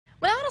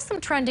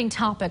some trending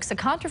topics. A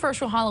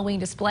controversial Halloween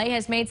display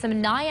has made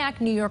some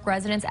Nyack, New York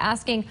residents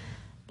asking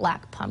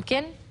black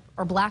pumpkin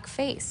or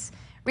blackface.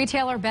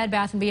 Retailer Bed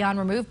Bath & Beyond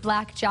removed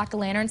black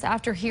jack-o'-lanterns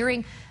after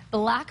hearing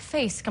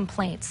blackface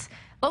complaints.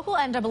 Local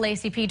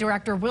NAACP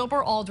Director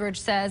Wilbur Aldridge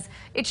says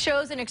it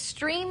shows an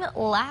extreme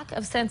lack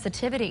of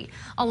sensitivity.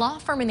 A law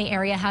firm in the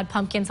area had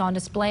pumpkins on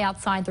display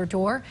outside their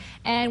door,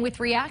 and with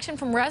reaction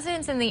from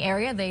residents in the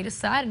area, they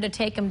decided to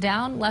take them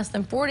down less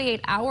than 48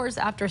 hours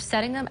after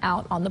setting them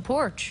out on the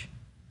porch.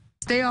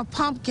 They are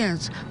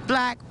pumpkins,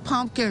 black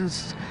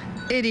pumpkins.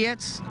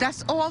 Idiots.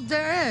 That's all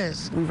there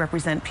is. We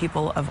represent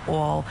people of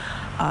all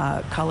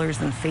colors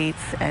and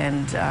faiths,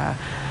 and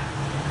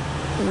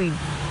we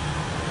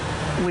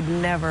would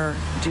never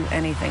do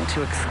anything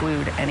to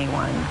exclude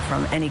anyone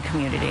from any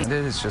community. It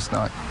is just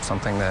not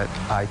something that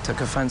I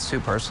took offense to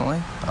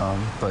personally,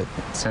 but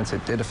since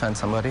it did offend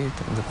somebody,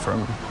 the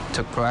firm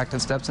took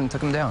proactive steps and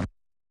took them down.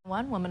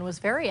 One woman was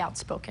very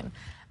outspoken.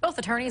 Both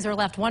attorneys are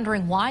left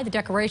wondering why the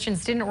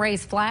decorations didn't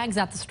raise flags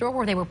at the store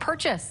where they were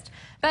purchased.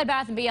 Bed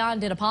Bath & Beyond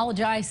did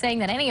apologize, saying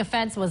that any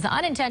offense was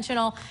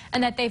unintentional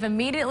and that they've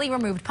immediately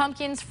removed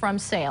pumpkins from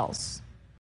sales.